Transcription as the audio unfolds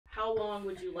how long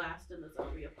would you last in the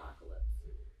zombie apocalypse?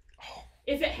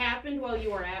 If it happened while you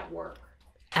were at work.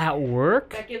 At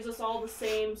work? That gives us all the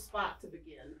same spot to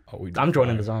begin. Oh, I'm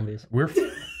joining the zombies.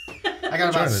 I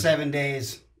got about 7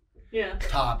 days. Yeah.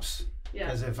 Tops. Yeah.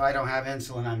 Because if I don't have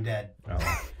insulin, I'm dead.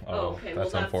 Okay.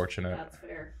 That's unfortunate. That's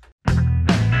fair.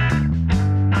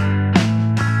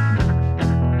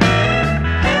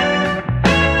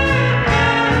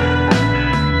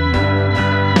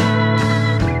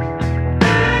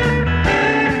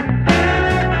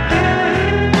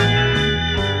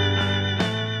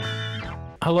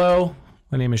 Hello,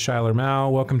 my name is Shuyler Mao.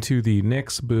 Welcome to the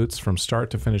Nick's Boots from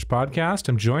Start to Finish podcast.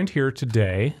 I'm joined here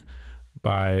today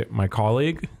by my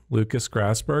colleague, Lucas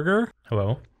Grassberger.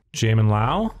 Hello. Jamin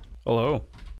Lau. Hello.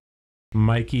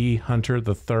 Mikey Hunter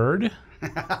III.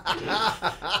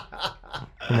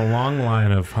 From a long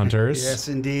line of hunters. Yes,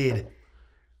 indeed.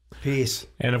 Peace.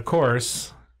 And of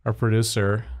course, our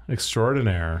producer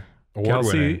extraordinaire,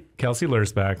 Kelsey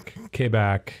Lursbeck,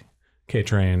 K-Back,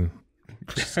 K-Train.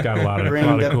 She's got a lot of,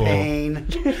 Bring the cool. pain.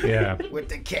 Yeah. With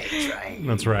the K-Train.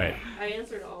 That's right. I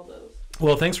answered all those.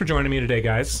 Well, thanks for joining me today,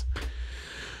 guys.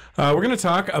 We're going to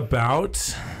talk about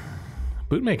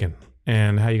bootmaking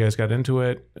and how you guys got into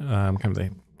it, kind of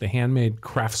the handmade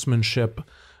craftsmanship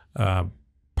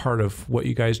part of what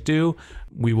you guys do.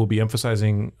 We will be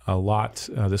emphasizing a lot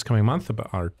this coming month about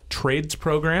our trades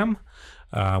program,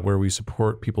 where we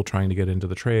support people trying to get into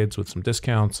the trades with some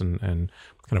discounts and kind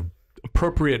of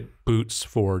appropriate boots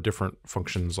for different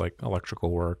functions like electrical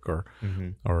work or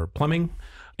plumbing.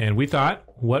 And we thought,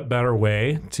 what better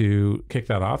way to kick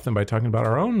that off than by talking about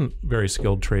our own very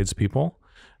skilled tradespeople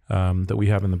that we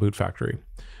have in the boot factory.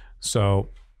 So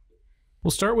we'll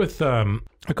start with a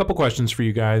couple questions for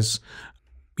you guys.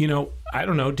 You know, I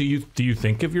don't know, do you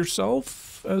think of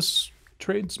yourself as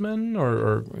tradesmen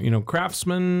or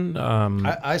craftsmen?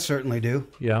 I certainly do.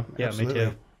 Yeah. Yeah, Absolutely. me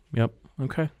too. Yep.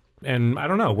 Okay. And I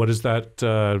don't know, what is that?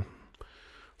 Is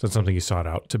that something you sought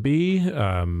out to be?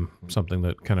 Something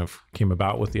that kind of came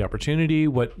about with the opportunity?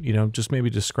 What, just maybe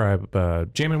describe,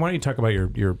 Jamin, why don't you talk about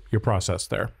your process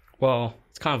there? Well,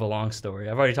 it's kind of a long story.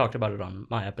 I've already talked about it on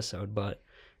my episode, but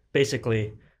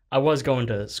basically, I was going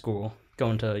to school,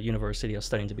 going to university. I was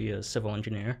studying to be a civil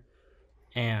engineer.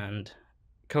 And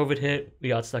COVID hit, we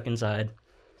got stuck inside,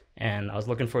 and I was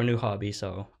looking for a new hobby,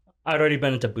 so I'd already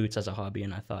been into boots as a hobby,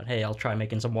 and I thought, hey, I'll try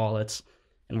making some wallets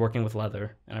and working with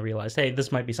leather. And I realized, hey,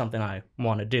 this might be something I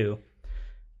want to do.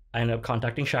 I ended up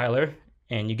contacting Shuyler,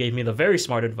 and you gave me the very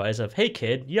smart advice of, hey,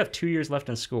 kid, you have 2 years left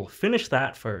in school. Finish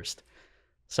that first.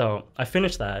 So I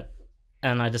finished that,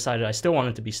 and I decided I still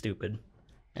wanted to be stupid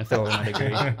and throw away my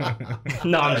degree.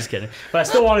 No, I'm just kidding. But I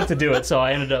still wanted to do it, so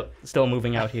I ended up still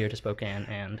moving out here to Spokane,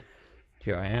 and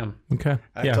here I am. Okay.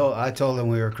 I told him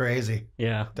we were crazy.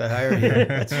 Yeah. To hire you.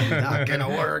 It's not going to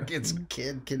work. It's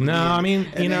kid can No, be I mean,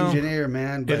 an engineer,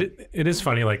 man. But it is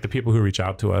funny. Like the people who reach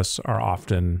out to us are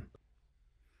often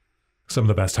some of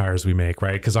the best hires we make,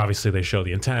 right? Because obviously they show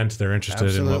the intent, they're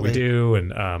interested in what we do,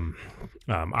 and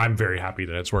I'm very happy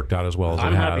that it's worked out as well as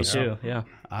I'm it happy has. too. Yeah.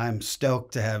 I'm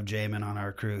stoked to have Jamin on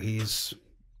our crew. He's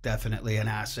definitely an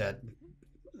asset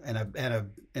and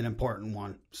an important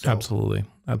one. So, Absolutely.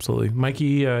 Mikey,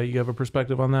 you have a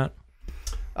perspective on that?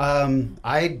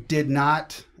 I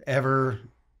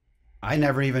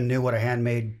never even knew what a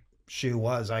handmade shoe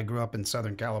was. I grew up in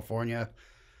Southern California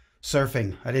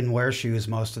surfing. I didn't wear shoes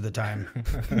most of the time,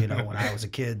 when I was a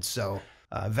kid. So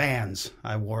Vans,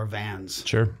 I wore Vans.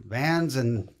 Sure. Vans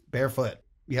and barefoot.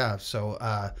 Yeah. So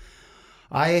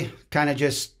I kind of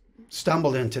just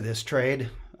stumbled into this trade.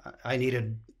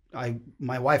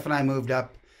 My wife and I moved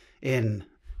up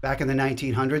back in the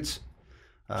 1900s.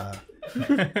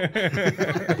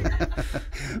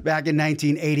 Back in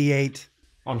 1988.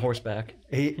 On horseback.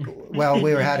 Well,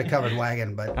 we had a covered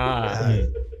wagon, but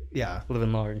yeah.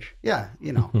 Living large. Yeah,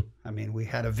 I mean, we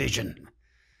had a vision.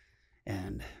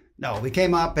 And no, we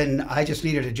came up and I just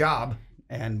needed a job.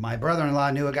 And my brother-in-law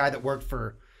knew a guy that worked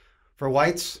for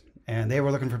White's, and they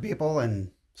were looking for people. And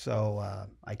so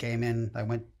I came in, I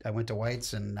went to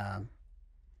White's, and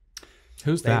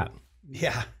Who's that?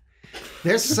 Yeah.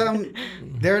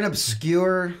 They're an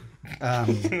obscure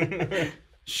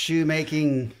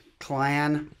shoemaking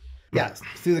clan. Yeah,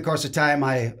 through the course of time,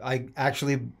 I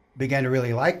actually began to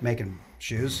really like making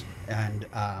shoes, and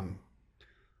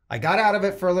I got out of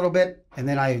it for a little bit, and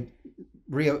then I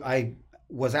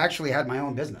was actually had my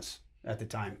own business at the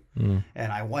time,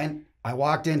 and I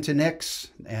walked into Nick's,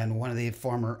 and one of the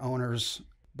former owners'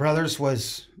 brothers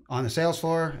was on the sales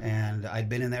floor, and I'd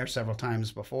been in there several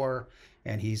times before,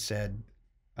 and he said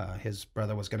his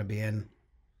brother was going to be in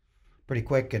pretty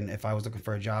quick, and if I was looking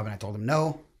for a job, and I told him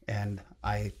no, and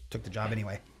I took the job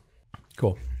anyway.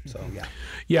 Cool. So yeah.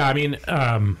 Yeah, I mean,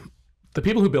 the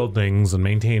people who build things and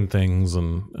maintain things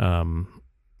and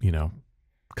you know,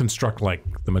 construct like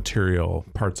the material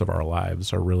parts of our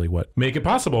lives are really what make it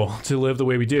possible to live the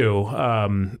way we do.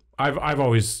 I've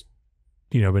always,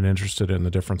 you know, been interested in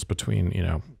the difference between, you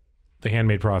know, the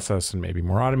handmade process and maybe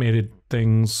more automated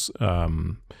things,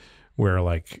 where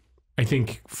like I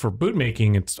think for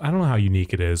bootmaking, I don't know how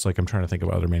unique it is. Like I'm trying to think of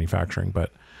other manufacturing,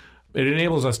 but it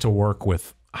enables us to work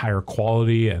with higher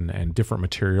quality and different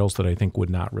materials that I think would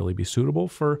not really be suitable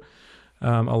for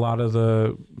a lot of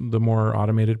the more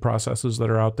automated processes that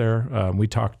are out there. We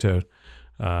talked to,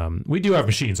 we do have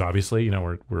machines, obviously, you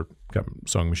know, we're got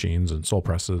sewing machines and sole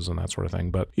presses and that sort of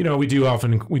thing. But, you know, we do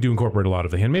incorporate a lot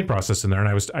of the handmade process in there.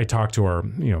 And I talked to our,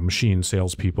 you know, machine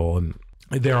salespeople, and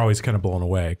they're always kind of blown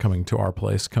away coming to our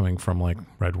place, coming from like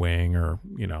Red Wing or,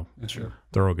 you know, Sure.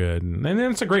 Thorogood. And then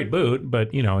it's a great boot,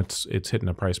 but, you know, it's hitting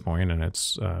a price point and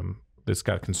it's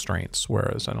got constraints,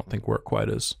 whereas I don't think we're quite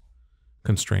as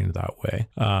constrained that way.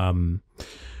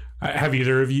 Have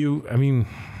either of you, I mean,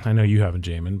 I know you haven't,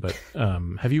 Jamin, but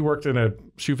have you worked in a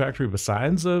shoe factory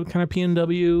besides a kind of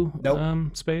P&W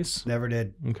Nope. space? Never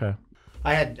did. Okay.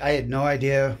 I had no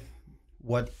idea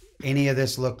what any of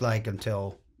this looked like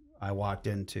until I walked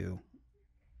into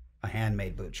a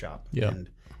handmade boot shop. Yeah. And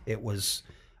it was,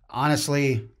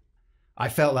 honestly, I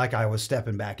felt like I was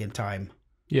stepping back in time,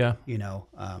 Yeah. you know.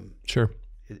 Sure.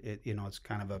 You know, it's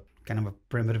kind of a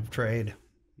primitive trade,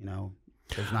 you know.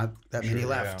 There's not that many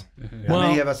left. Yeah. Not Well,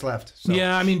 many of us left. So.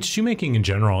 Yeah, I mean, shoemaking in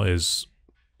general is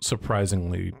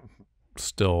surprisingly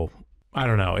still, I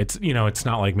don't know. It's, you know, it's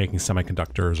not like making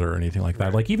semiconductors or anything like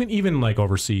that. Like even like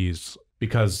overseas,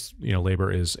 because, you know,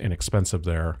 labor is inexpensive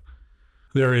there.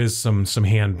 There is some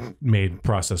handmade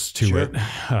process to Sure. it,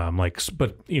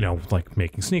 but you know, like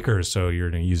making sneakers. So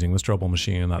you're using the Strobel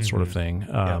machine and that sort of thing.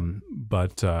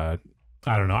 But I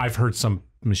don't know. I've heard some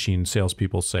machine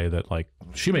salespeople say that like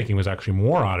shoemaking was actually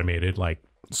more automated like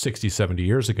 60, 70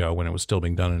 years ago when it was still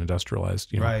being done in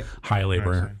industrialized, you know, Right. high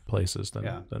labor Right. places than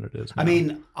it is now. I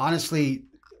mean, honestly,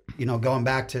 you know, going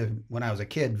back to when I was a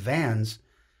kid, the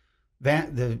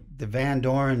Van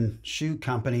Doren Shoe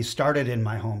Company started in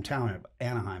my hometown of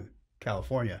Anaheim,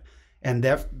 California. And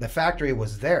the factory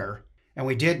was there. And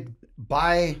we did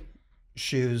buy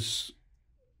shoes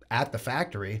at the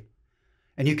factory.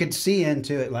 And you could see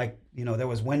into it, like, you know, there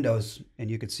was windows and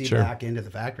you could see Sure. back into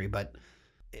the factory. But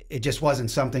it just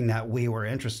wasn't something that we were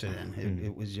interested in.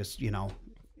 It was just, you know,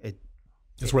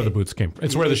 it's where the boots came from.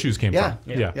 It's where the shoes came yeah,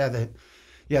 from. Yeah.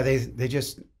 They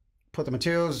just put the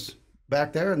materials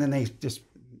back there, and then it just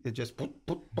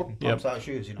pumps out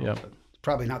shoes. You know, Yep. but it's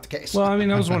probably not the case. Well, I mean,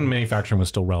 that was when manufacturing was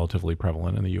still relatively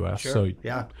prevalent in the U.S. Sure. So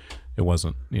Yeah, it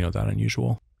wasn't, you know, that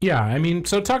unusual. Yeah, I mean,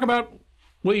 so talk about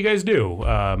what you guys do.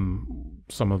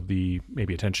 Some of the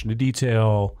maybe attention to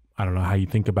detail. I don't know how you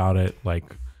think about it. Like,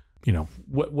 you know,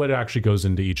 what actually goes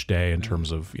into each day in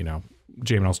terms of, you know,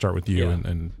 Jamin, I'll start with you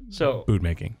and So boot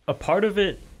making. a lot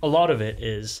of it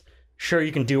is, sure,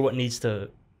 you can do what needs to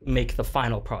make the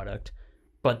final product,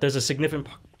 but there's a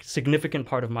significant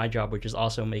part of my job which is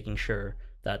also making sure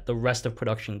that the rest of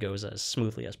production goes as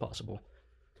smoothly as possible.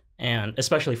 And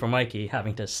especially for Mikey,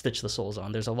 having to stitch the soles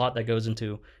on, there's a lot that goes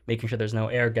into making sure there's no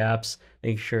air gaps,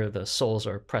 making sure the soles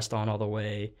are pressed on all the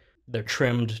way, they're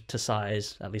trimmed to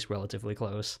size, at least relatively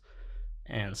close,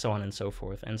 and so on and so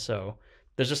forth. And so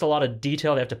there's just a lot of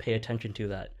detail they have to pay attention to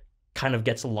that kind of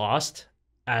gets lost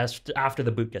after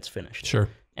the boot gets finished. Sure.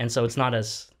 And so it's not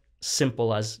as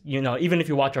simple as, you know, even if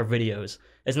you watch our videos,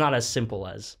 it's not as simple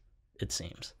as it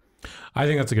seems. I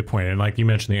think that's a good point. And like you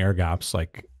mentioned the air gaps,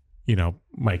 like, you know,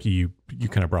 Mikey, you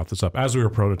kind of brought this up as we were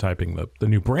prototyping the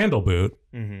new Brandel boot,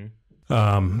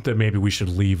 that maybe we should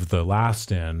leave the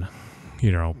last in,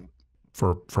 you know,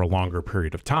 for a longer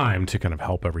period of time to kind of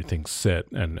help everything sit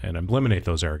and eliminate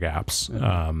those air gaps,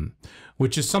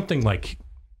 which is something like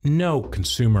no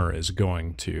consumer is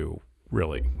going to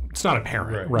really, it's not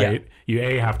apparent, right? You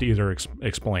A, have to either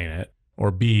explain it,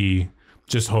 or B,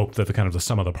 just hope that the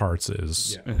sum of the parts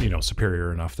is, you know,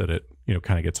 superior enough that it, you know,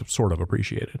 kind of gets sort of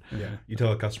appreciated. Yeah. You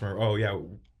tell a customer, oh yeah,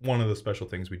 one of the special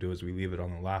things we do is we leave it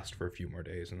on the last for a few more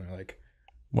days, and they're like,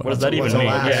 What does that even what's a mean?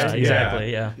 last? Yeah,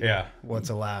 exactly. Yeah. yeah. what's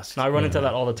the last? And I run into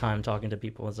that all the time talking to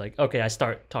people. It's like, okay, I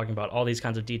start talking about all these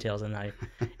kinds of details, and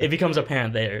it becomes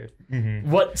apparent there.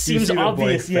 What seems see the blank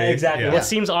obvious, yeah, space, exactly. yeah. What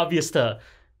seems obvious to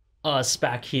us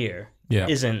back here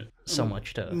isn't so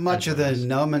much to Much of the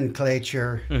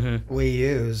nomenclature we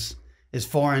use is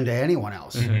foreign to anyone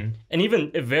else. and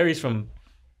even it varies from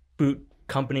boot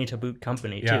company to boot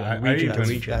company too, Yeah, and I region to even-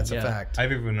 region. That's yeah. a fact.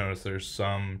 I've even noticed there's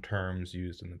some terms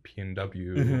used in the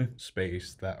P&W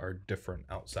space that are different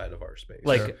outside of our space.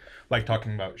 Like Like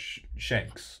talking about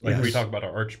shanks. Like we Yes. talk about an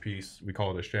arch piece, we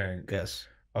call it a shank. Yes.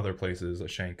 Other places, a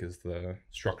shank is the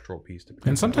structural piece.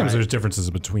 And sometimes Right. there's differences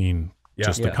between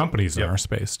just the Yeah. companies in Yep. our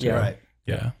space too. Yeah. Right.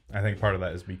 Yeah. I think part of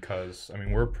that is because, I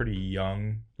mean, we're a pretty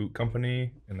young boot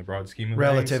company in the broad scheme of things.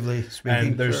 Relatively speaking.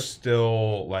 And there's sure.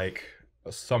 still like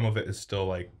some of it is still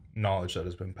like knowledge that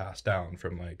has been passed down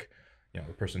from like, you know,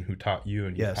 the person who taught you,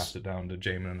 and you Yes. passed it down to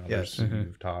Jamin and Yes. others who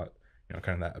you've taught, you know,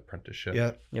 kind of that apprenticeship.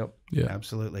 Yeah. Yep. Yeah.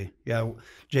 Absolutely. Yeah.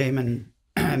 Jamin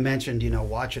mentioned,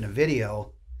 watching a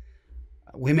video,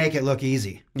 we make it look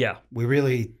easy. Yeah. We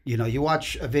really, you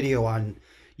watch a video on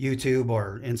YouTube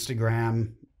or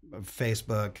Instagram,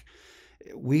 Facebook,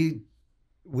 we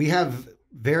have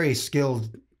very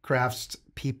skilled crafts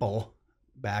people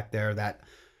back there that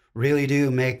really do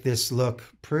make this look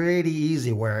pretty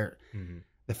easy, where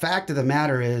the fact of the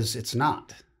matter is it's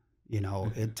not.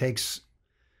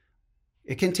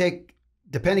 It can take,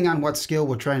 depending on what skill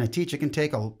we're trying to teach, it can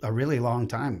take a really long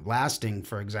time. Lasting,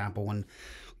 for example, when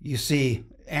you see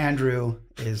Andrew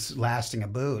is lasting a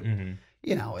boot,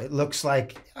 it looks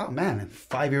like, oh man, a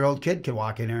 5-year-old kid could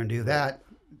walk in there and do that.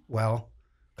 Well,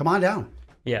 come on down.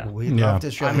 Yeah. We'd Yeah. love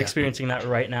to show I'm you. experiencing that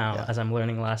right now Yeah. as I'm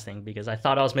learning lasting, because I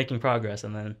thought I was making progress,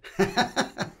 and then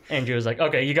Andrew was like,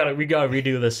 "Okay, we gotta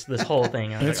redo this whole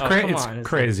thing." I was It's, like, cra- come it's on. It's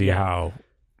crazy like, yeah. how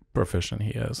proficient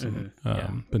he is. And, Yeah.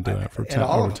 Been doing it for And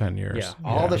all over of 10 years. Yeah.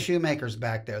 All the shoemakers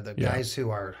back there, the Yeah. guys who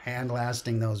are hand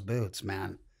lasting those boots,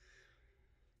 man,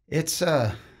 it's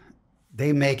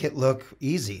they make it look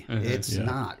easy. It's Yeah.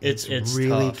 not. It's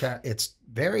really tough. it's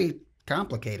very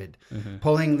complicated. Mm-hmm.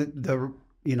 Pulling the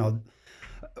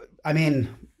I mean,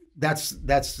 that's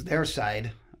their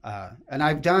side. And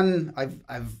I've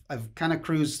kind of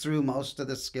cruised through most of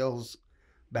the skills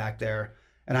back there,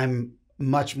 and I'm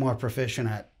much more proficient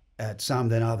at some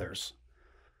than others.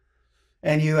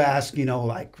 And you ask,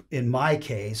 like in my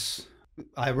case,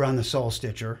 I run the Soul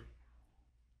Stitcher,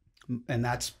 and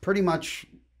that's pretty much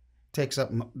takes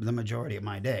up the majority of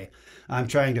my day. I'm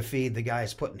trying to feed the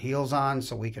guys putting heels on,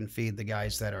 so we can feed the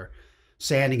guys that are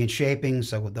sanding and shaping,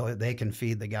 so they can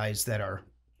feed the guys that are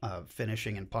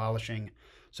finishing and polishing,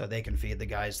 so they can feed the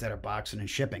guys that are boxing and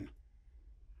shipping.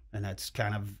 And that's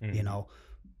kind of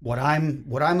what I'm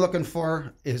looking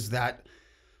for is that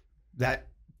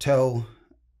toe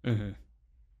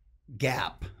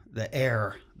gap, the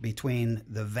air between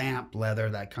the vamp leather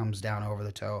that comes down over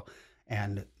the toe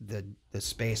and the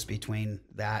space between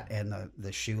that and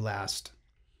the shoe last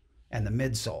and the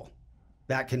midsole.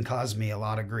 That can cause me a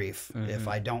lot of grief if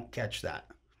I don't catch that.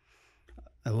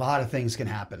 A lot of things can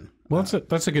happen. Well,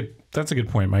 that's a good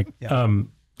point, Mike. Yeah.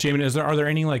 Jamin, are there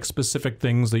any like specific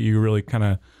things that you really kind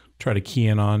of try to key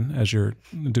in on as you're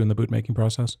doing the boot making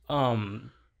process?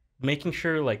 Making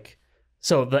sure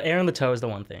so the air in the toe is the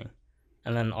one thing,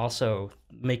 and then also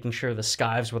making sure the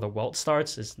skives where the welt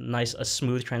starts is nice, a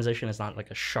smooth transition. It's not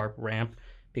like a sharp ramp,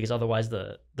 because otherwise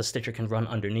the stitcher can run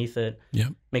underneath it. Yeah.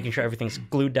 Making sure everything's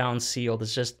glued down, sealed.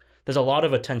 There's a lot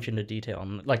of attention to detail,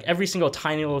 and like every single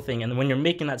tiny little thing. And when you're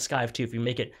making that skive too, if you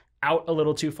make it out a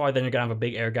little too far, then you're gonna have a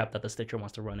big air gap that the stitcher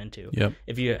wants to run into. Yep.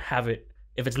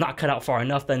 If it's not cut out far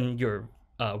enough, then your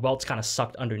welt's kind of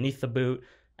sucked underneath the boot,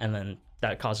 and then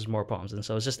that causes more problems. And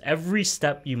so it's just every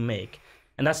step you make,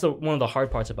 and that's one of the hard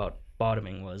parts about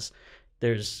bottoming was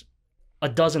there's a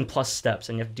dozen plus steps,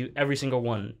 and you have to do every single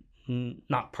one,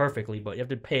 not perfectly, but you have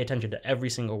to pay attention to every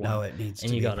single one. No, it needs and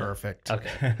to you be gotta, perfect.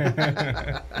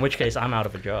 Okay. In which case, I'm out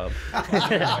of a job.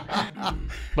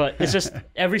 But it's just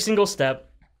every single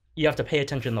step, you have to pay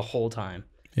attention the whole time.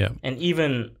 Yeah. And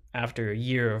even after a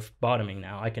year of bottoming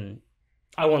now,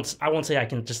 I won't say I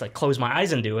can just like close my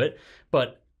eyes and do it,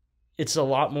 but it's a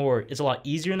lot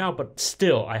easier now, but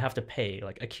still I have to pay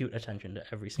like acute attention to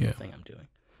every single thing I'm doing.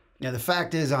 Yeah, the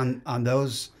fact is on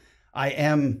those,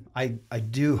 I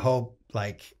do hope,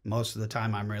 like most of the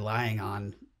time I'm relying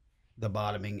on the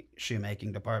bottoming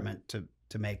shoemaking department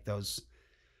to make those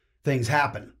things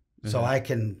happen. So I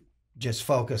can just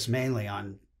focus mainly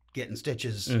on getting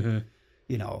stitches.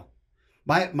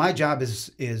 My job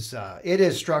is it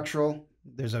is structural.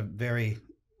 There's a very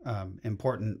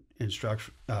important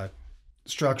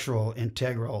structural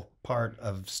integral part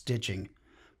of stitching,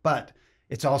 but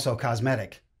it's also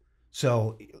cosmetic.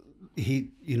 So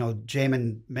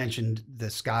Jamin mentioned the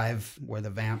skive where the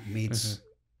vamp meets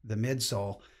the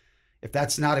midsole. If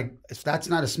that's not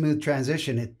a smooth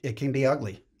transition, it can be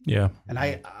ugly. Yeah. And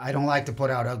I don't like to put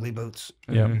out ugly boots.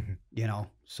 Yeah.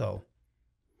 So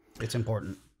it's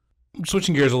important.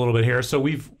 Switching gears a little bit here. So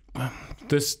we've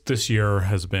this year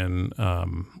has been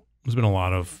there's been a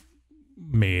lot of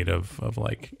made of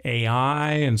like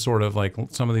AI and sort of like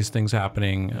some of these things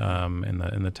happening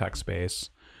in the tech space.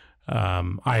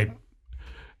 I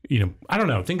don't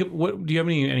know. What do you have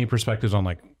any perspectives on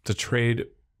like the trade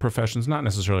professions, not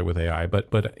necessarily with AI,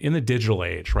 but in the digital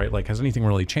age, right? Like, has anything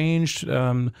really changed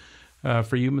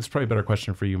for you? It's probably a better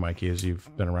question for you, Mikey, as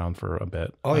you've been around for a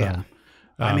bit. Oh yeah.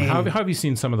 I mean, how have you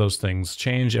seen some of those things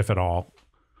change, if at all?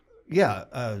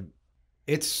 Yeah,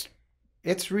 it's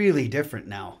really different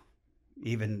now.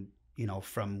 Even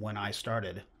from when I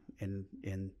started in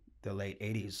the late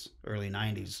 '80s, early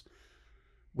 '90s,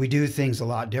 we do things a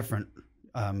lot different.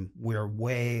 We're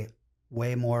way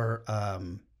more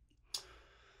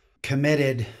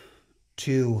committed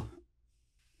to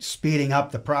speeding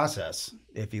up the process,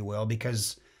 if you will,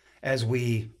 because as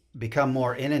we become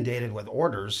more inundated with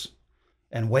orders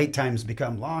and wait times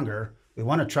become longer, we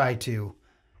want to try to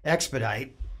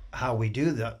expedite how we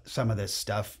do some of this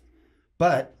stuff,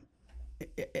 but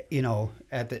in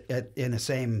the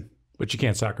same. But you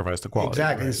can't sacrifice the quality.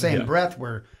 Exactly. Right? In the same breath,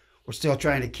 we're still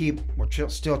trying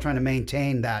to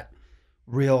maintain that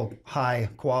real high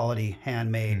quality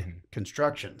handmade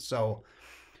construction. So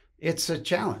it's a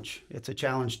challenge. It's a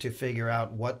challenge to figure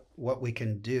out what we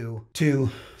can do to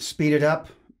speed it up,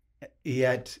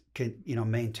 yet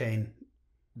maintain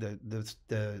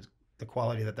the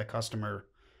quality that the customer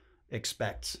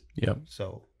expects. Yep.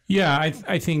 So yeah, I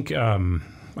think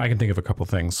I can think of a couple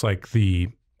things. Like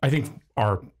I think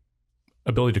our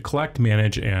ability to collect,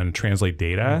 manage, and translate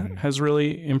data has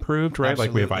really improved, right?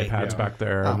 Absolutely. Like we have iPads back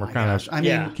there, Oh and we're my kind gosh. of I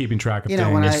mean, keeping track of things.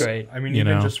 when It's great. I mean, You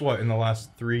even know. just in the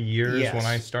last 3 years Yes. when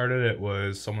I started, it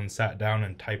was someone sat down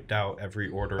and typed out every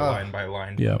order line by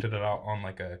line, Yep. printed it out on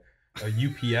like a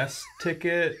UPS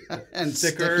ticket And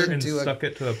sticker stick it and to a- stuck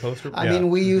it to a poster. I mean,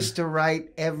 we used to write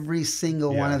every single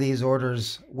one Yeah. of these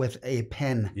orders with a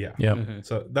pen. yeah. Yep.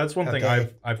 So that's one thing Okay.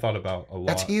 I've thought about a lot.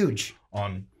 That's huge.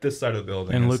 On this side of the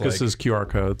building. And It's Lucas's QR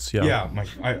codes. Yeah. Yeah,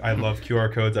 I love QR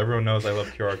codes. Everyone knows I love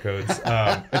QR codes.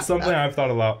 It's something I've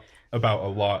thought about a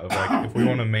lot of like, if we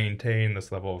want to maintain this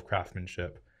level of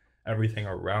craftsmanship, everything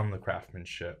around the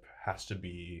craftsmanship has to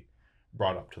be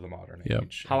brought up to the modern Yep.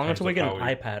 age. How long in until we get terms an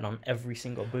of iPad on every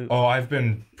single boot? Oh, I've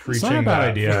been preaching It's not a bad that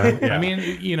idea. for- yeah. I mean,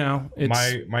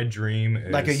 it's my dream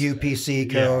is Like a UPC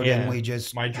code, Yeah. and we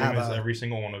just my dream have is every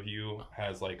single one of you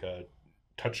has like a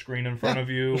touchscreen in front of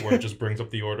you where it just brings up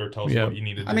the order, tells you Yeah. what you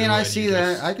need to do. I mean, I and see you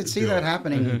that. just I could see do that it.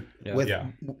 happening Yeah. with, Yeah.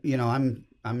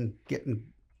 I'm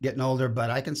getting older, but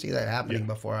I can see that happening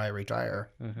before I retire.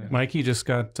 Mikey just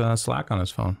got Slack on his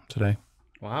phone today.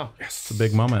 Wow. It's a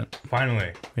big moment.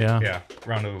 Finally. Yeah. Yeah.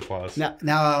 Round of applause. Now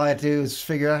all I have to do is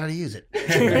figure out how to use it.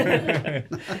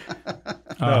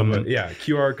 But yeah,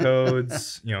 QR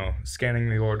codes, scanning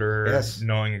the order, Yes.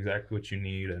 knowing exactly what you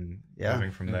need and Yeah.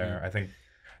 moving from there. I think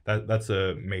that's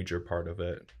a major part of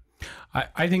it.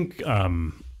 I think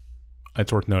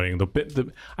it's worth noting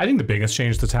I think the biggest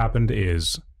change that's happened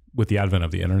is with the advent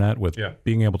of the internet, with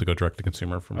being able to go direct to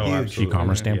consumer from Oh, an absolutely.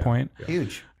 e-commerce Yeah. standpoint.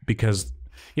 Huge. Because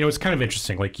it's kind of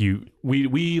interesting. Like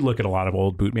we look at a lot of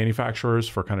old boot manufacturers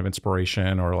for kind of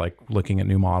inspiration, or like looking at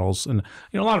new models, and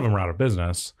a lot of them are out of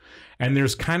business. And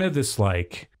there's kind of this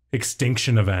like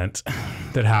extinction event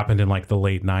that happened in like the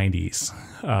late 90s.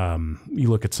 You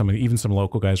look at even some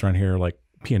local guys around here, like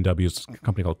P&W's a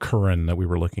company called Curran that we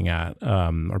were looking at,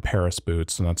 or Paris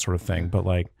Boots and that sort of thing. But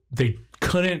like they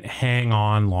couldn't hang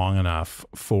on long enough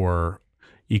for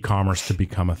e-commerce to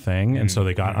become a thing, and so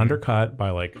they got undercut by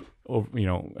like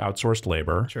outsourced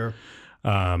labor. Sure.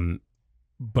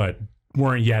 But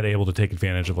weren't yet able to take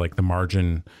advantage of like the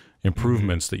margin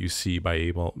improvements that you see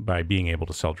by being able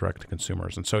to sell direct to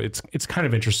consumers. And so it's kind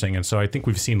of interesting. And so I think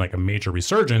we've seen like a major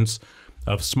resurgence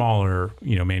of smaller,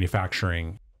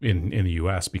 manufacturing in the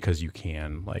US, because you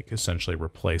can like essentially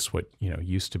replace what,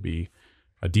 used to be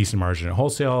a decent margin at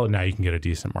wholesale. Now you can get a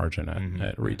decent margin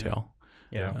at retail.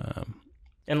 Yeah.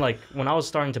 And like when I was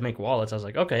starting to make wallets, I was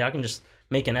like, okay, I can just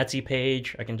make an Etsy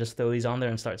page. I can just throw these on there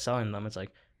and start selling them. It's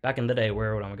like back in the day,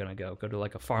 where would I going to go? Go to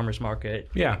like a farmer's market.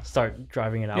 Yeah. Start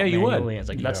driving it out Yeah, you would. manually. And it's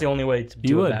like, that's the only way to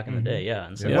do it back in the day. Yeah.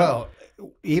 And so, Well,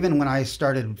 even when I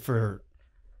started for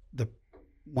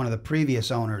one of the previous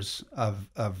owners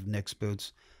of Nick's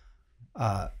Boots,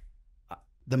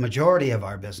 the majority of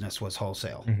our business was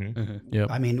wholesale. Yep.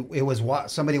 I mean, it was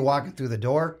somebody walking through the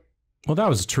door. Well, that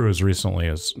was true as recently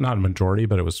as, not a majority,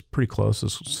 but it was pretty close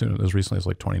as recently as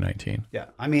like 2019. Yeah.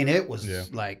 I mean, it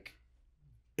was like,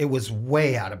 it was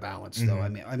way out of balance though. I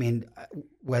mean,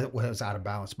 well, it was out of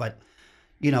balance, but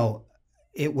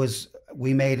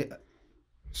we made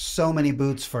so many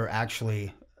boots for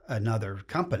actually another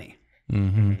company.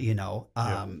 Mm-hmm. You know,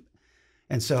 Yeah.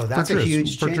 and so that's a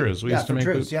huge for change. Drews. We yeah, used to for make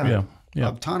Drews, boots. yeah. Yeah.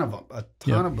 A ton of them, a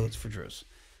ton of boots for Drews.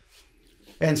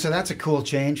 And so that's a cool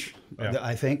change, Yeah.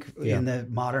 I think, in the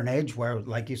modern age where,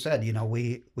 like you said, you know,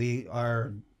 we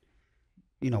are,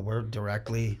 you know, we're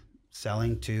directly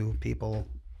selling to people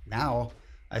now.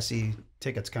 I see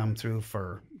tickets come through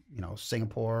for, you know,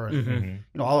 Singapore and, Mhm. you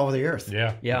know, all over the earth.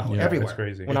 Yeah. Yeah. You know, everywhere. It's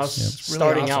crazy. When I was It's really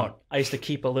starting awesome. out, I used to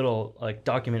keep a little like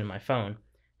document in my phone,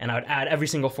 and I would add every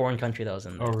single foreign country that was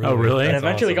in there. Oh, really? And That's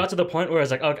eventually awesome. got to the point where I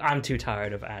was like, oh, I'm too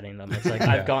tired of adding them. It's like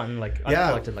I've gotten like I've Yeah,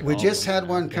 collected like we all of just them had now.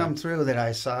 one come through that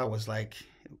I saw was like,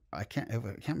 I can't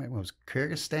remember if it was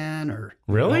Kyrgyzstan or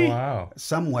Really? Oh, wow.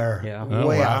 somewhere Yeah. Oh,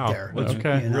 way wow. out there. That's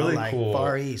okay. You know, really like cool.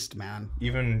 Far East, man.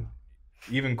 Even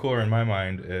cooler in my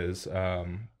mind is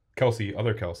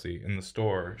other Kelsey in the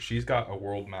store. She's got a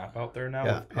world map out there now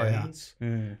Yeah. with Oh, yeah. pins.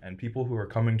 Mm. And people who are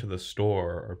coming to the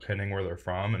store are pinning where they're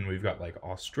from. And we've got like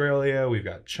Australia, we've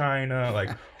got China, like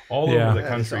all Yeah. over the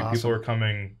That is country. awesome. People are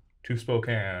coming to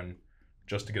Spokane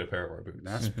just to get a pair of our boots.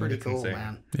 That's pretty It's cool, insane.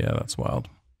 man. Yeah, that's wild.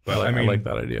 But I I mean, like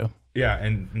that idea. yeah,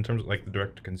 and in terms of like the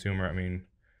direct to consumer, I mean,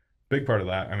 big part of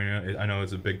that. I mean, I know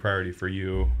it's a big priority for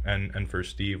you and for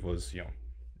Steve was, you know,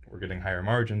 we're getting higher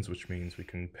margins, which means we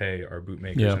can pay our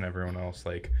bootmakers Yeah. and everyone else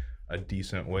like a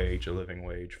decent wage, a living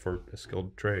wage for a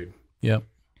skilled trade. Yep.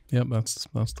 That's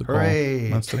the goal. Hooray.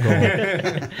 That's the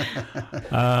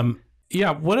goal.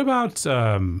 Yeah. What about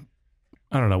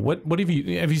I don't know. What have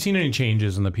you seen any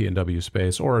changes in the P&W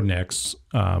space or Nick's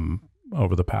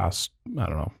over the past, I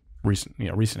don't know,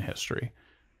 recent history?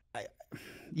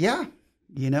 Yeah.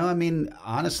 You know, I mean,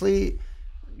 honestly,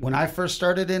 when I first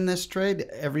started in this trade,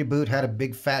 every boot had a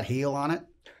big fat heel on it.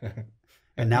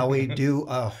 And now we do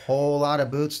a whole lot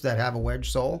of boots that have a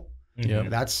wedge sole. Yeah.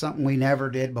 That's something we never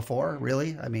did before,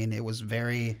 really. I mean, it was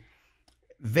very,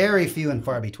 very few and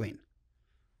far between.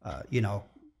 You know,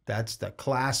 that's the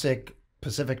classic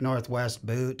Pacific Northwest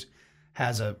boot,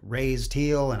 has a raised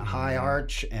heel and a high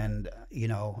arch and, you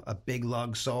know, a big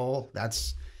lug sole.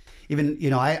 That's even, you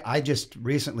know, I just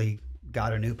recently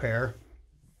got a new pair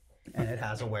and it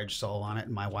has a wedge sole on it.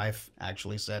 And my wife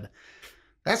actually said,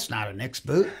 that's not a Nick's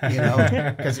boot, you know,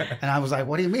 and I was like,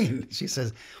 what do you mean? She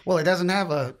says, well, it doesn't have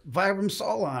a Vibram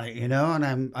sole on it, you know?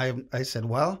 And I said,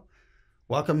 well,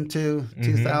 welcome to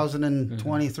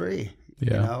 2023.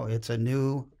 Yeah. You know, it's a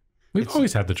new, We've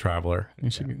always had the Traveler.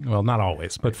 Well, not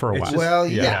always, but for a while. well,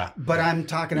 yeah. yeah, but I'm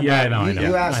talking about, Yeah, I know.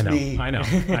 you asked me, I know.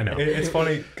 It's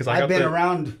funny because I got I've been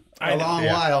around a long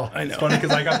while. It's funny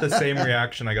because I got the same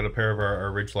reaction. I got a pair of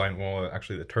our Ridgeline, well,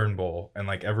 actually the Turnbull, and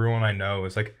like everyone I know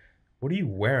is like, "What are you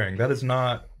wearing? That is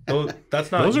not.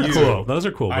 That's not. Those are you." cool. Those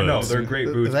are cool I know boots. they're great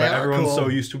boots, They but are everyone's cool. so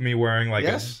used to me wearing like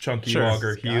Yes. a chunky Sure.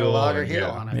 logger Got heel. a logger and- heel yeah.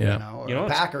 on it, Yeah. you know, or You know, a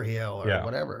it's- Packer heel or Yeah.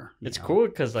 whatever. you It's know. cool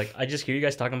because like I just hear you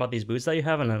guys talking about these boots that you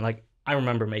have, and then like I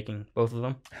remember making both of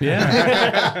them.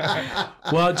 Yeah.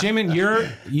 Well, Jamin,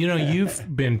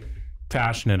 you've been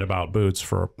passionate about boots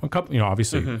for a couple,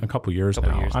 obviously a couple years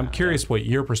now. I'm curious what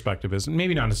your perspective is, and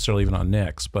maybe not necessarily even on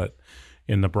Nick's, but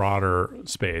in the broader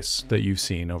space that you've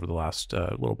seen over the last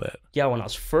little bit. Yeah, when I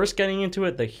was first getting into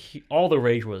it, all the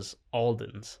rage was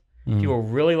Aldens. People were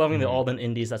really loving the Alden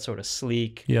Indies, that sort of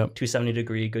sleek, Yep.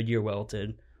 270-degree, Goodyear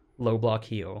welted, low block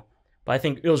heel. But I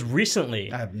think it was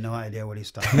recently. I have no idea what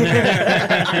he's talking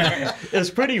about. It was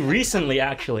pretty recently,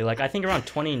 actually. Like I think around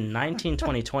 2019,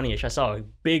 2020ish, I saw a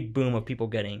big boom of people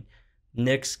getting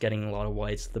Nick's, getting a lot of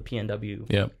whites, the PNW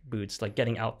Yep. boots, like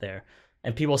getting out there.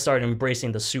 And people started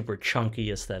embracing the super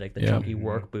chunky aesthetic, the chunky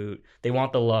work boot. They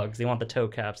want the lugs, they want the toe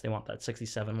caps, they want that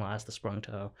 67 last, the sprung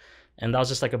toe. And that was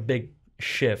just like a big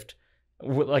shift.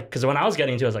 Like, because when I was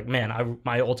getting into it, I was like, man,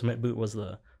 my ultimate boot was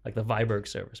the Viberg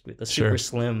service boot, the super Sure.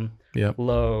 slim, Yep.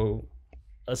 low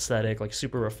aesthetic, like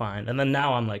super refined. And then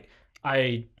now I'm like,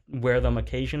 I wear them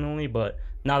occasionally, but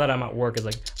now that I'm at work, it's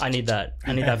like I need that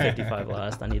 55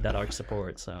 last, I need that arch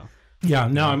support. So Yeah,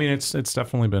 no, I mean it's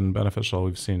definitely been beneficial.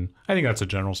 We've seen, I think that's a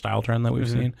general style trend that we've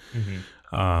seen.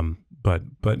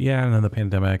 But yeah, and then the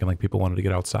pandemic and like people wanted to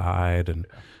get outside and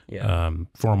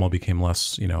formal became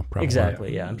less, prevalent.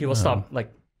 exactly, yeah. And people stopped,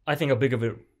 like, I think a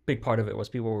big part of it was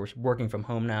people were working from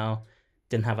home now,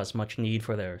 didn't have as much need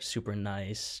for their super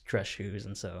nice dress shoes,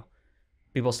 and so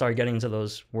people started getting into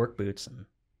those work boots, and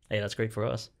hey, that's great for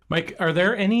us. Mike, are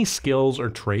there any skills or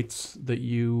traits that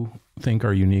you think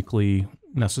are uniquely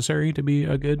necessary to be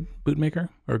a good bootmaker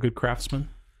or a good craftsman?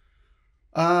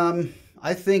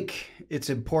 I think it's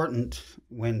important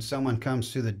when someone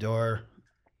comes through the door.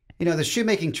 The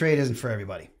shoemaking trade isn't for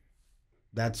everybody.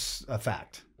 That's a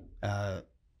fact.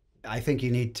 I think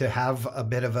you need to have a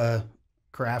bit of a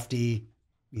crafty,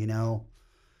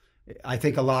 I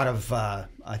think a lot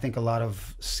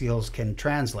of skills can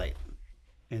translate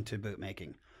into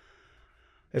bootmaking.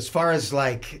 As far as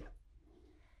like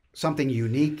something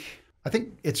unique, I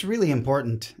think it's really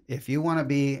important if you want to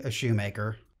be a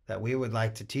shoemaker that we would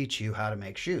like to teach you how to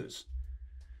make shoes.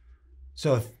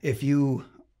 So if you're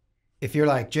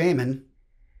like Jamin,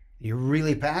 you're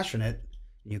really passionate,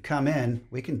 you come in,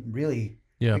 we can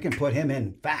put him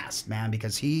in fast, man,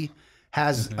 because he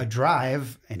has a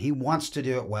drive and he wants to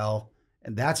do it well,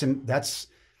 and that's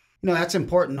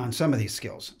important on some of these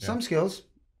skills. Yeah. Some skills,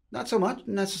 not so much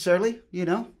necessarily. You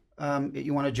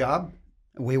want a job,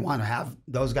 we want to have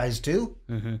those guys too,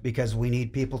 because we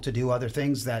need people to do other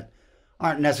things that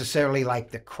aren't necessarily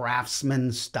like the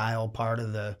craftsman style part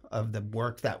of the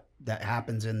work that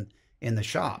happens in the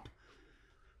shop.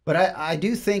 But I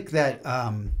do think that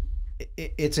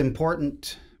it's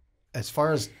important as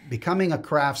far as becoming a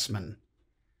craftsman.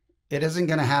 It isn't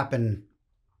going to happen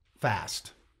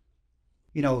fast.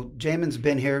 Jamin's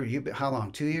been here. How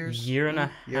long? 2 years? Year and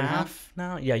a half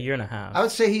now? Yeah, year and a half. I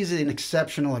would say he's an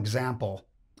exceptional example.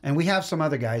 And we have some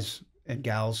other guys and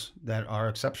gals that are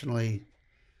exceptional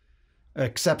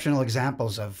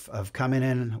examples of coming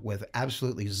in with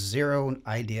absolutely zero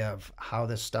idea of how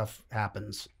this stuff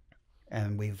happens.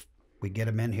 And we get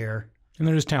them in here. And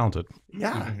they're just talented.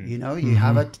 Yeah, you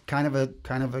have a kind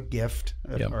of a gift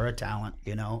or a talent,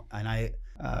 And I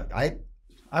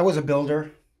was a builder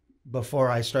before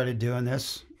I started doing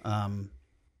this,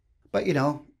 but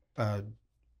I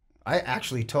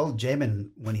actually told Jamin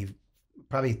when he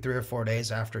probably 3 or 4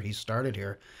 days after he started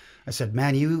here, I said,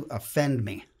 "Man, you offend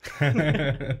me."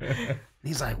 And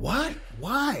he's like, "What?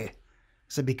 Why?" I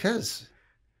said, "Because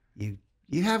you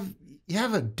have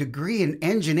a degree in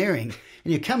engineering,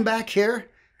 and you come back here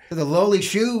to the lowly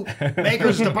shoe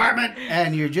makers department,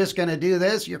 and you're just going to do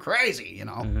this. You're crazy,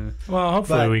 Well,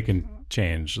 hopefully we can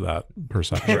change that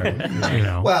perception.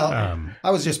 Well,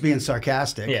 I was just being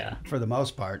sarcastic. For the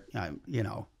most part, But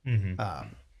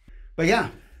yeah.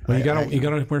 Well, you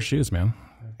gotta wear shoes, man.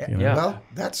 Yeah. Well,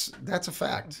 that's a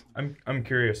fact. I'm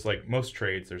curious. Like most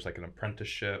trades, there's like an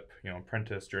apprenticeship,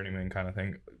 apprentice, journeyman kind of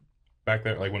thing. Back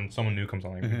there, like when someone new comes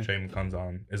on, like Jamin comes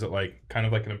on, is it like kind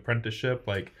of like an apprenticeship?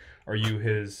 Like, are you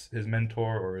his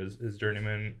mentor or his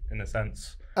journeyman in a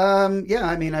sense? Yeah,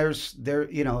 I mean,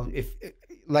 if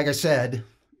like I said,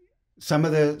 some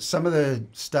of the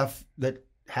stuff that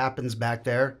happens back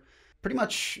there, pretty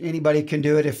much anybody can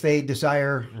do it if they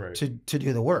desire to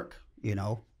do the work.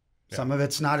 Some of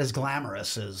it's not as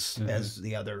glamorous as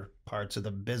the other parts of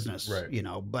the business. But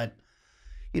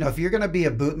if you're going to be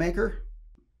a bootmaker,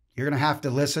 you're going to have to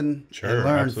listen and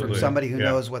learn from somebody who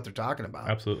knows what they're talking about.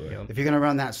 Absolutely. If you're going to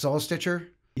run that soul stitcher,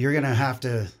 you're going to have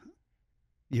to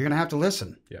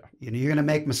listen. Yeah. You're going to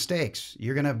make mistakes.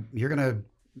 You're going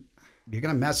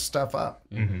to mess stuff up.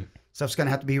 Stuff's going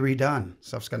to have to be redone.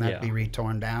 Stuff's going to have to be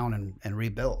torn down and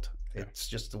rebuilt. It's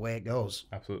just the way it goes.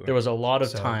 Absolutely. There was a lot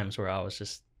of times where I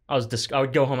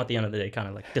would go home at the end of the day kind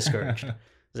of like discouraged.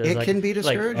 It can be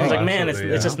discouraging. I was like, man,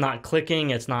 it's just not clicking.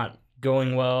 It's not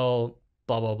going well.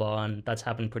 Blah blah blah, and that's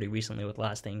happened pretty recently with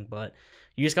last thing. But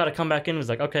you just got to come back in. It's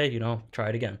like, okay, try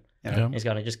it again. You just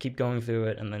got to just keep going through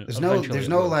it, and then there's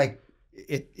no like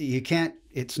it. You can't.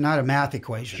 It's not a math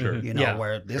equation.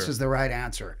 Where this is the right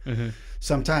answer.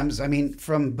 Sometimes, I mean,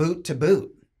 from boot to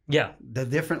boot. Yeah, the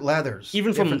different leathers,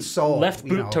 even from sole, left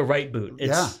boot to right boot.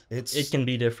 It can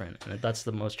be different, and that's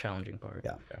the most challenging part.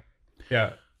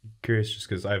 Yeah. Curious, just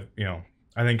because I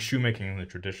think shoemaking in the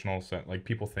traditional sense, like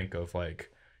people think of like.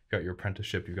 You got your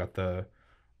apprenticeship, you got the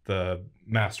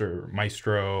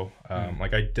maestro.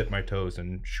 Like I dipped my toes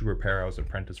in shoe repair. I was an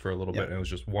apprentice for a little bit, and it was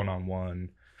just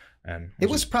one-on-one. And it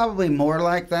was probably more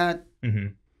like that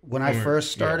when I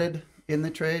first started in the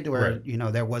trade, where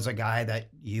there was a guy that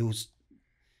used.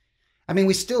 I mean,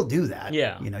 we still do that.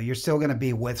 Yeah, you're still going to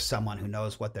be with someone who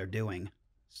knows what they're doing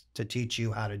to teach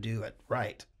you how to do it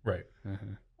right. Right.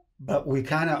 But we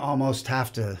kind of almost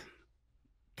have to.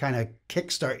 Kind of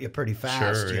kickstart you pretty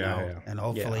fast, and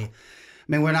hopefully, I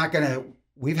mean, we're not gonna.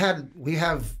 We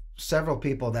have several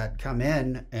people that come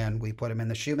in and we put them in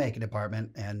the shoemaking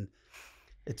department, and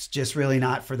it's just really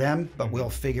not for them. But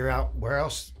we'll figure out where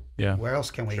else. Yeah. Where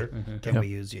else can we we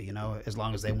use you? As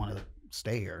long as they want to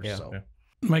stay here. Yeah. So,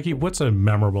 Mikey, what's a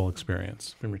memorable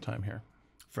experience from your time here?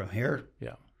 From here?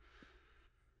 Yeah.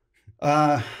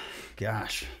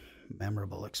 Gosh,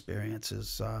 memorable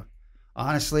experiences.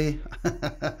 Honestly,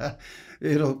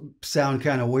 it'll sound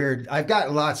kind of weird. I've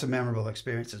got lots of memorable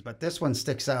experiences, but this one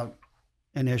sticks out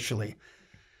initially.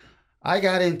 I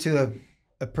got into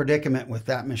a predicament with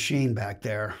that machine back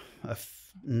there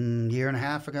year and a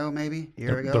half ago, maybe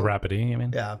year ago. The Rapidie, you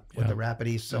mean? Yeah, with the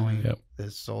Rapidie sewing, Yep.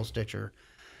 the Soul Stitcher.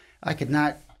 I could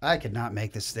not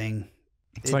make this thing.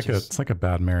 It's like a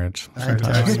bad marriage. I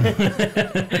tell Sometimes. you.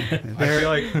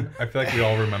 I feel like we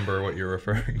all remember what you're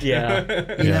referring to.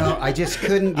 Yeah. You know, I just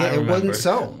couldn't get I it. remember. Wouldn't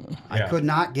sew. I Yeah. could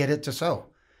not get it to sew.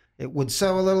 It would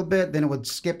sew a little bit, then it would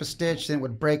skip a stitch, then it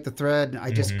would break the thread.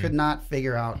 I just could not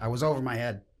figure out. I was over my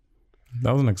head.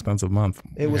 That was an expensive month.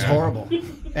 It was Yeah. horrible.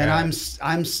 And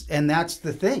Yeah. and that's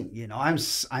the thing, you know, I'm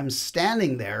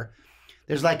standing there.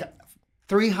 There's like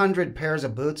 300 pairs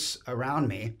of boots around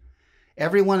me.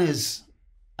 Everyone is,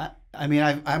 I mean,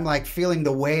 I'm like feeling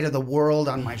the weight of the world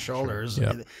on my shoulders.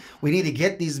 Yeah. We need to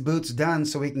get these boots done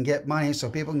so we can get money, so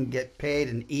people can get paid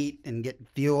and eat and get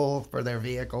fuel for their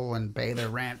vehicle and pay their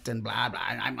rent and blah, blah.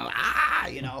 And I'm,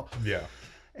 you know. Yeah.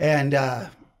 And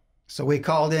so we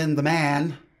called in the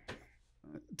man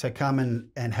to come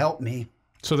and help me.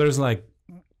 So there's like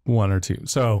one or two.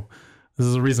 So this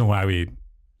is the reason why we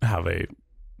have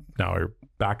now a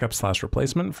backup /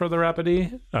 replacement for the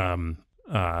Rapidie.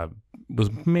 Was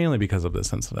mainly because of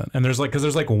this incident. And there's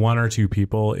like one or two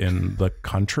people in the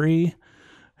country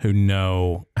who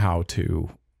know how to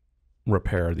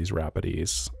repair these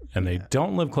Rapidies, and they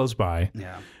don't live close by.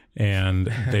 Yeah. And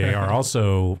they are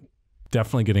also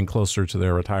definitely getting closer to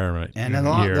their retirement And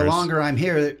years. the longer I'm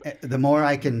here, the more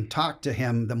I can talk to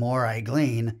him, the more I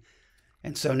glean.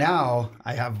 And so now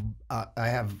I have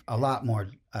a lot more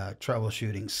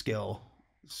troubleshooting skill.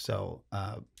 So,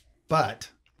 but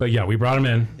yeah, we brought him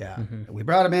in, yeah, we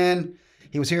brought him in.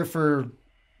 He was here for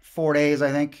 4 days,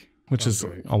 I think, which is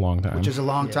a long time. which is a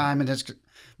long time, and it's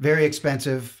very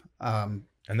expensive. And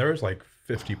there was like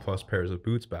 50 plus pairs of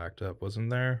boots backed up,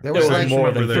 wasn't there? There was was like more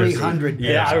than 300.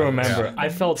 Yeah, I pairs. remember. Yeah. I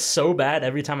felt so bad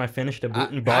every time I finished a boot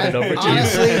and brought it over to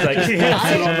honestly, you. Like,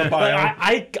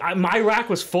 I- I my rack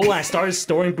was full and I started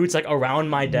storing boots like around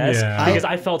my desk Yeah. because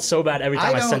I felt so bad every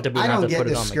time I sent a boot I and I had don't to get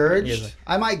put it on. discouraged.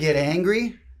 I might get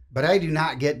angry, but I do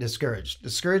not get discouraged.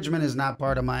 Discouragement is not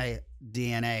part of my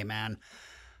DNA, man.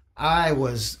 I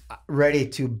was ready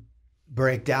to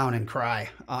break down and cry,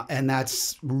 and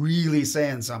that's really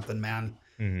saying something, man.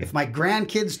 If my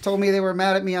grandkids told me they were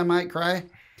mad at me, I might cry.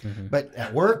 But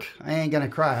at work, I ain't gonna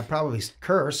cry. I probably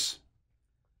curse.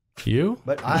 You?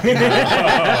 But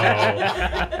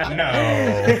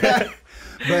No.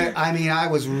 but I mean, I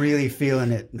was really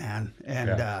feeling it, man. And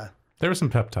There were some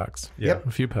pep talks. Yep.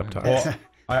 A few pep talks. Well,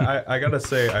 I gotta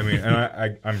say, I mean,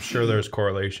 and I'm sure there's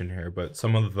correlation here, but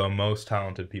some of the most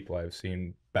talented people I've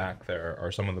seen back there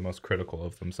are some of the most critical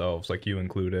of themselves, like you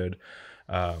included,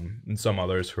 and some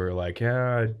others who are like,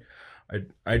 yeah,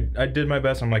 I did my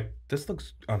best. I'm like, this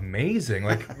looks amazing.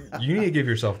 Like, you need to give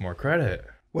yourself more credit.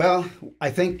 well,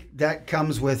 I think that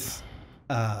comes with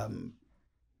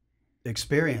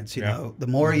experience. You Yeah. know, the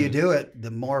more you do it,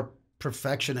 the more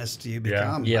perfectionist you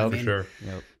become. Yeah, I For mean, sure.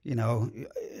 you know,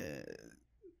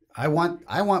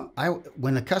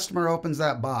 when the customer opens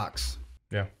that box,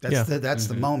 Yeah. that's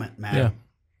the moment, man. Yeah.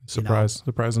 Surprise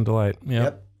and delight. Yep.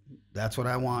 Yep. That's what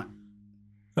I want.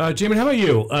 Jamin, how about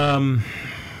you?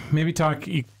 Maybe talk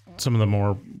some of the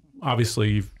more,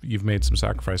 obviously you've made some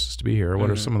sacrifices to be here. What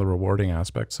are some of the rewarding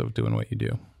aspects of doing what you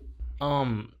do?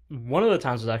 One of the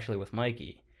times was actually with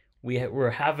Mikey. We were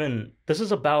having, this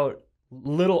is about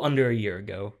little under a year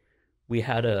ago. We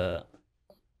had a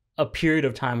period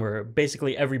of time where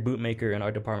basically every bootmaker in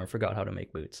our department forgot how to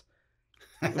make boots.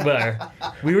 Where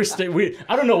we were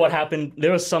I don't know what happened.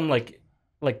 There was some like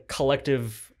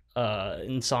collective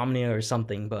insomnia or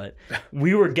something, but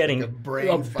we were getting Like a brain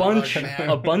a fog,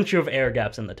 man. bunch of air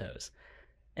gaps in the toes.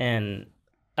 And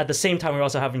at the same time, we were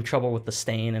also having trouble with the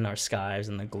stain in our skives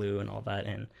and the glue and all that.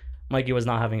 And Mikey was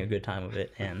not having a good time of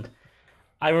it. And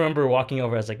I remember walking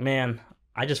over, I was like, man,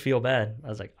 I just feel bad. I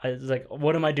was like,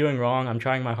 what am I doing wrong? I'm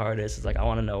trying my hardest. It's like, I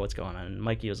want to know what's going on. And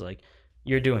Mikey was like,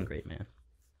 you're doing great, man.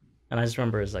 And I just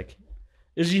remember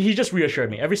he just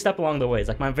reassured me every step along the way. It's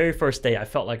like my very first day, I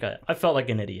felt like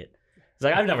an idiot. It's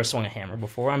like, I've never swung a hammer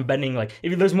before. I'm bending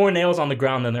if there's more nails on the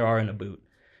ground than there are in a boot.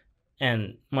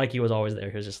 And Mikey was always there.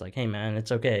 He was just like, hey man,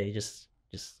 it's okay. Just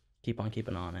keep on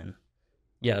keeping on. And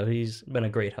yeah, he's been a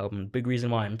great help and big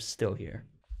reason why I'm still here.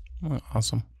 Oh,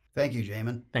 awesome. Thank you,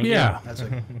 Jamin. Thank you. Yeah. That's a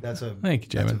Thank you, that's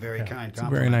a Jamin. very kind It's a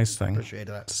compliment. very nice thing Appreciate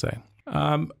that. to say.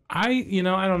 I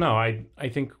don't know. I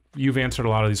think you've answered a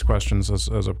lot of these questions as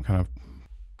a kind of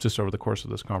just over the course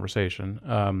of this conversation.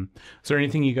 Is there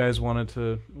anything you guys wanted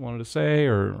to say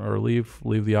or leave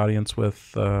the audience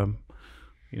with,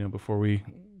 before we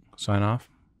sign off?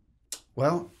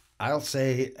 Well, I'll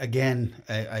say again,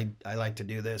 I like to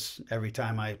do this every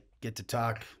time I get to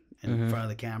talk in front of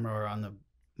the camera or on the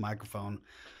microphone.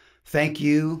 thank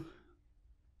you,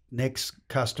 Nick's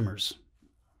customers,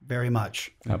 very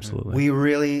much. Absolutely.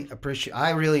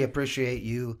 I really appreciate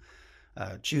you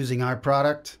choosing our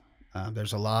product.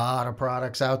 There's a lot of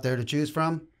products out there to choose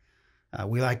from.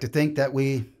 We like to think that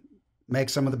we make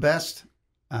some of the best.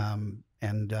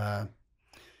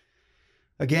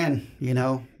 Again, you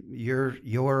know,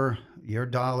 your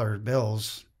dollar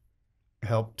bills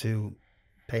help to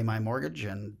pay my mortgage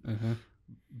and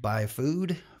buy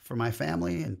food for my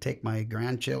family and take my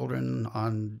grandchildren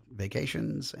on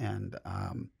vacations. And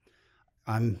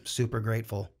I'm super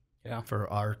grateful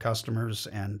for our customers,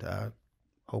 and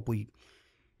hope we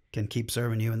can keep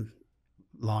serving you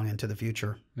long into the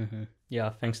future.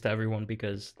 Yeah, thanks to everyone,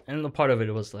 because, and the part of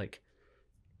it was like,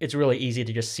 it's really easy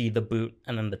to just see the boot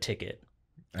and then the ticket,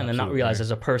 and then not realize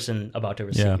there's a person about to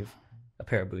receive a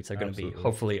pair of boots. They're going to be,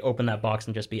 hopefully, open that box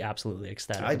and just be absolutely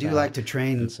ecstatic. I do like to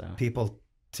train people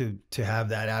to have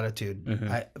that attitude.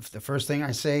 The first thing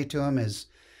I say to them is,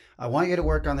 I want you to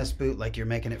work on this boot like you're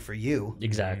making it for you.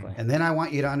 Exactly. And then I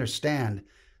want you to understand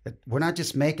that we're not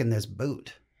just making this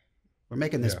boot. We're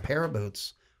making this pair of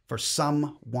boots for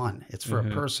someone. It's for a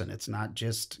person. It's not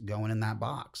just going in that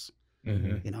box.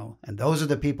 You know, and those are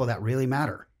the people that really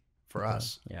matter for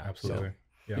us. Yeah, absolutely.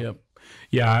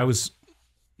 Yeah,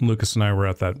 Lucas and I were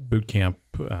at that boot camp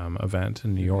event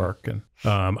in New York, and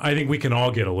I think we can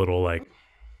all get a little like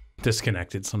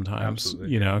disconnected sometimes,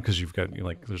 you know, because you've got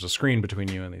like there's a screen between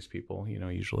you and these people, you know,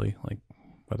 usually, like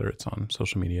whether it's on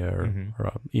social media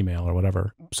or email or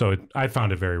whatever. So I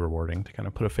found it very rewarding to kind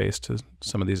of put a face to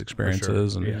some of these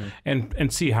experiences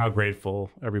and see how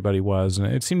grateful everybody was, and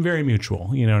it seemed very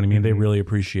mutual. You know what I mean? They really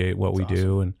appreciate what we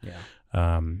do, and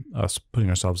us putting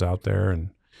ourselves out there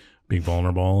and being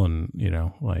vulnerable, and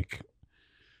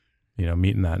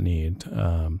meeting that need.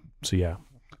 So yeah,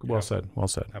 well said.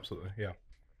 Absolutely, yeah.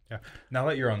 Now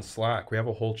that you're on Slack, we have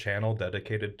a whole channel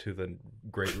dedicated to the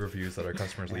great reviews that our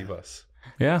customers leave us.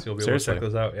 Yeah, so you'll be able to check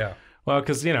those out. Yeah. Well,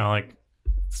 because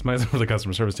it's my the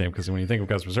customer service team, because when you think of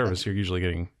customer service, you're usually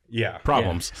getting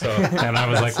problems. So, and I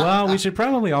was like, well, we should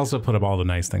probably also put up all the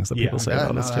nice things that people say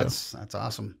about us too. That's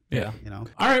awesome. Yeah. You know.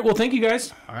 All right. Well, thank you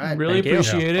guys. All right. Really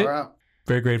appreciate it. Right.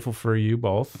 Very grateful for you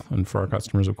both, and for our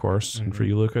customers, of course, and for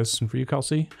you, Lucas, and for you,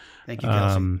 Kelsey. Thank you,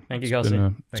 Kelsey. Thank you,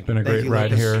 Kelsey. It's been a great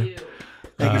ride here.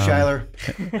 Thank you, Shuyler.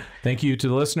 Thank you to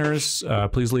the listeners.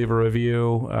 Please leave a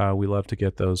review. We love to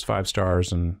get those 5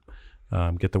 stars and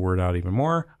get the word out even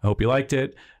more. I hope you liked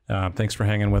it. Thanks for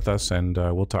hanging with us, and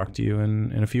we'll talk to you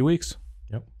in a few weeks.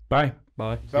 Yep. Bye.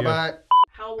 Bye-bye.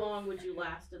 How long would you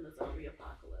last in the zombie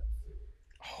apocalypse?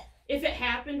 If it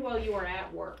happened while you were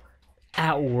at work.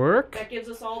 At work? That gives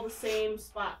us all the same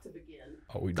spot to begin.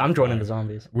 I'm joining the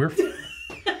zombies.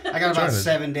 I got about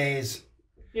 7 days.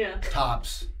 Yeah.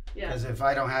 Tops. Yeah. Because if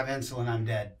I don't have insulin, I'm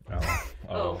dead.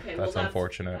 Okay. That's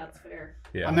unfortunate. That's fair.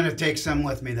 Yeah. I'm gonna take some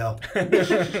with me though.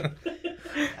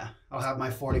 I'll have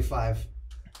my 45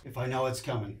 if I know it's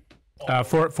coming.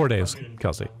 4 days,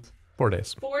 Kelsey. 4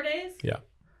 days. 4 days? Yeah.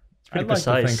 I'd like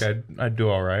to think I'd do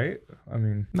all right. I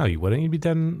mean, no, you wouldn't. You'd be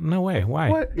dead. No way. Why?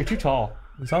 What? You're too tall.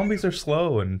 Zombies are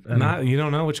slow and not. You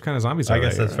don't know which kind of zombies. I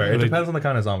guess that's fair. It depends on the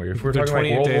kind of zombie. If we're talking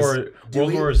like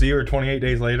World War Z or 28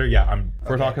 days later, if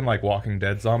we're talking like Walking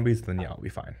Dead zombies, then I'll be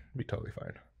fine. Be totally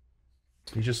fine.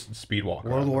 You just speed walk.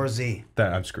 World War Z.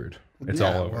 Then I'm screwed. It's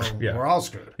all over. We're all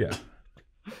screwed. Yeah.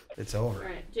 It's over. All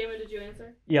right. Jamin, did you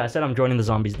answer? Yeah, I said I'm joining the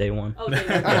zombies day 1. Oh, day 1.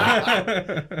 Okay. All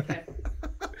right.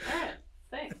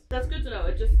 Thanks. That's good to know.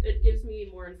 It gives me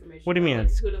more information. What do you mean?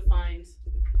 Like who to find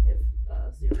if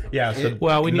So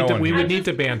we would need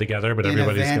to band together, but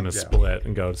everybody's going to split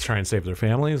and go to try and save their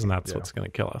families, and that's what's going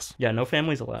to kill us. Yeah, no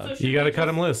families allowed. So you got to cut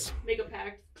them loose. Make a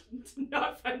pact to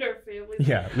not find our families.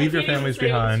 Yeah, leave your families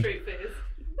behind.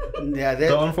 Yeah.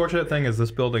 The unfortunate thing is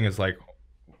this building is like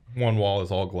one wall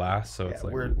is all glass, so it's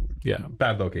like we're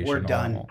bad location. We're done.